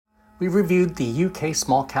we reviewed the UK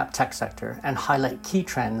small cap tech sector and highlight key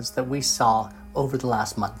trends that we saw over the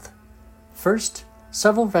last month. First,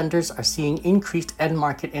 several vendors are seeing increased end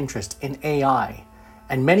market interest in AI,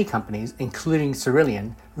 and many companies, including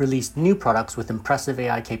Cerillion, released new products with impressive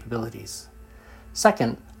AI capabilities.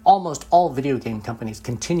 Second, almost all video game companies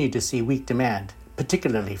continue to see weak demand,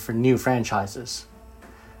 particularly for new franchises.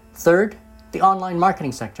 Third, the online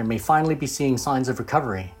marketing sector may finally be seeing signs of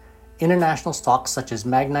recovery. International stocks such as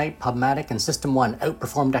Magnite, PubMatic, and System1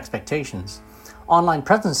 outperformed expectations. Online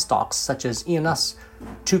presence stocks such as EOS,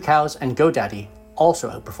 Tucows, and GoDaddy also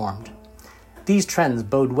outperformed. These trends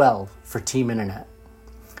bode well for Team Internet.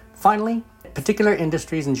 Finally, particular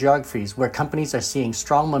industries and geographies where companies are seeing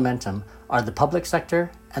strong momentum are the public sector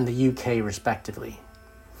and the UK respectively.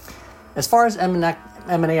 As far as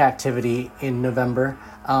M&A activity in November,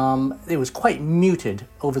 it was quite muted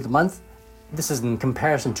over the month. This is in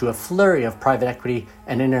comparison to a flurry of private equity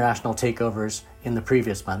and international takeovers in the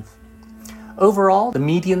previous month. Overall, the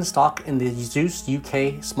median stock in the Zeus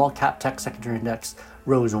UK Small Cap Tech Sector Index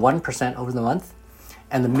rose 1% over the month,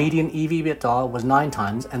 and the median EV/EBITDA was 9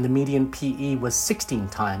 times, and the median PE was 16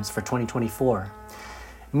 times for 2024.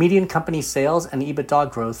 Median company sales and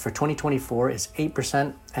EBITDA growth for 2024 is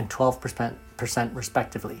 8% and 12%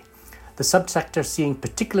 respectively. The subsector seeing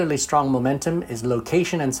particularly strong momentum is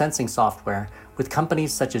location and sensing software, with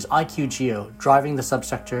companies such as IQGeo driving the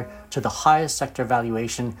subsector to the highest sector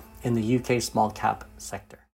valuation in the UK small cap sector.